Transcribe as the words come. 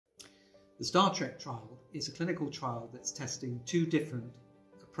The STAR-TREC trial is a clinical trial that's testing two different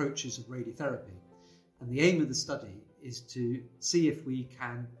approaches of radiotherapy, and the aim of the study is to see if we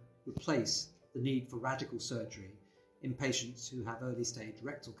can replace the need for radical surgery in patients who have early stage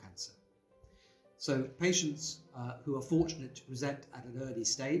rectal cancer. So patients who are fortunate to present at an early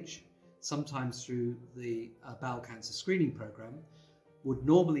stage, sometimes through the bowel cancer screening program, would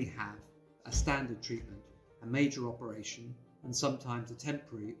normally have a standard treatment, a major operation, and sometimes a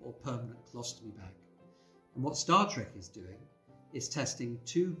temporary or permanent colostomy bag. And what STAR-TREC is doing is testing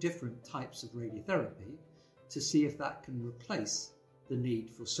two different types of radiotherapy to see if that can replace the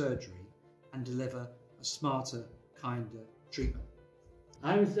need for surgery and deliver a smarter, kinder treatment.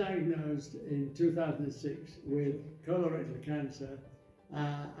 I was diagnosed in 2006 with colorectal cancer,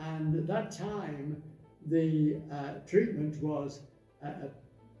 and at that time the treatment was a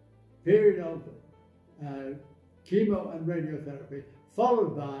period of chemo and radiotherapy,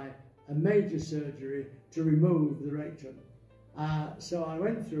 followed by a major surgery to remove the rectum. So I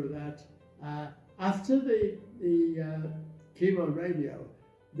went through that. After the chemo and radio,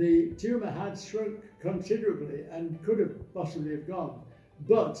 the tumour had shrunk considerably and could have possibly have gone,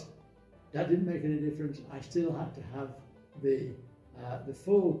 but that didn't make any difference. I still had to have the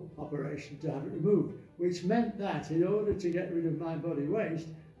full operation to have it removed, which meant that in order to get rid of my body waste,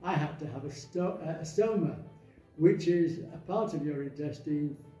 I had to have a stoma, which is a part of your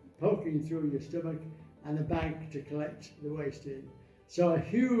intestine poking through your stomach, and a bag to collect the waste in. So a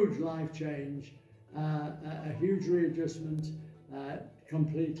huge life change, a huge readjustment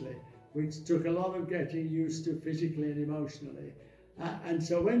completely, which took a lot of getting used to physically and emotionally. And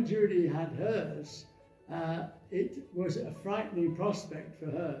so when Judy had hers, it was a frightening prospect for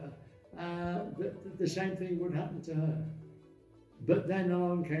her that the same thing would happen to her. But then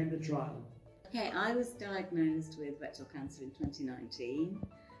along came the trial. Okay, I was diagnosed with rectal cancer in 2019.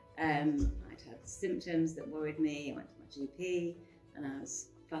 I'd had symptoms that worried me. I went to my GP and I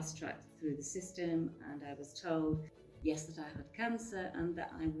was fast-tracked through the system, and I was told, yes, that I had cancer and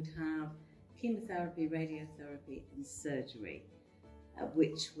that I would have chemotherapy, radiotherapy and surgery,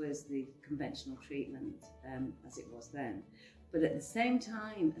 which was the conventional treatment as it was then. But at the same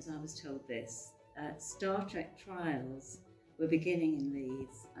time as I was told this, STAR-TREC trials were beginning in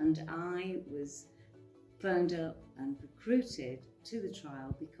Leeds, and I was phoned up and recruited to the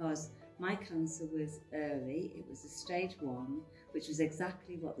trial because my cancer was early. It was a stage 1, which was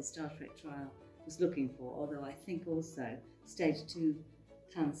exactly what the STAR-TREC trial was looking for, although I think also stage 2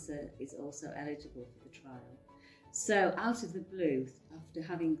 cancer is also eligible for the trial. So out of the blue, after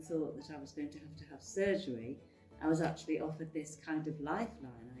having thought that I was going to have surgery, I was actually offered this kind of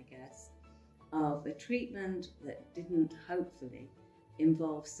lifeline, I guess, of a treatment that didn't hopefully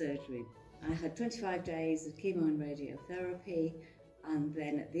involve surgery. I had 25 days of chemo and radiotherapy, and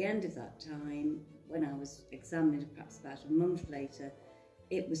then at the end of that time, when I was examined perhaps about a month later,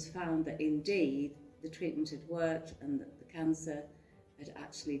 it was found that indeed the treatment had worked and that the cancer had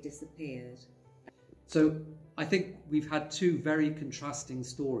actually disappeared. So I think we've had two very contrasting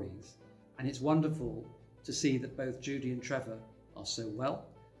stories, and it's wonderful to see that both Judy and Trevor are so well,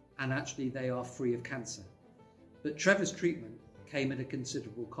 and actually they are free of cancer. But Trevor's treatment came at a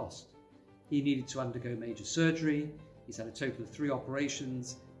considerable cost. He needed to undergo major surgery, he's had a total of 3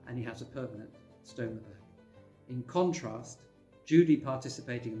 operations, and he has a permanent stoma bag. In contrast, Judy,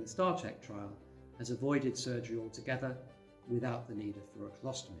 participating in the STAR-TREC trial, has avoided surgery altogether without the need for a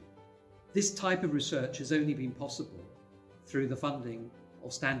colostomy. This type of research has only been possible through the funding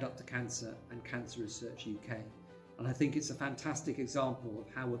of Stand Up to Cancer and Cancer Research UK. And I think it's a fantastic example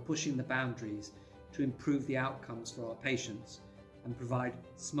of how we're pushing the boundaries to improve the outcomes for our patients and provide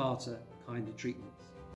smarter, kinder treatment.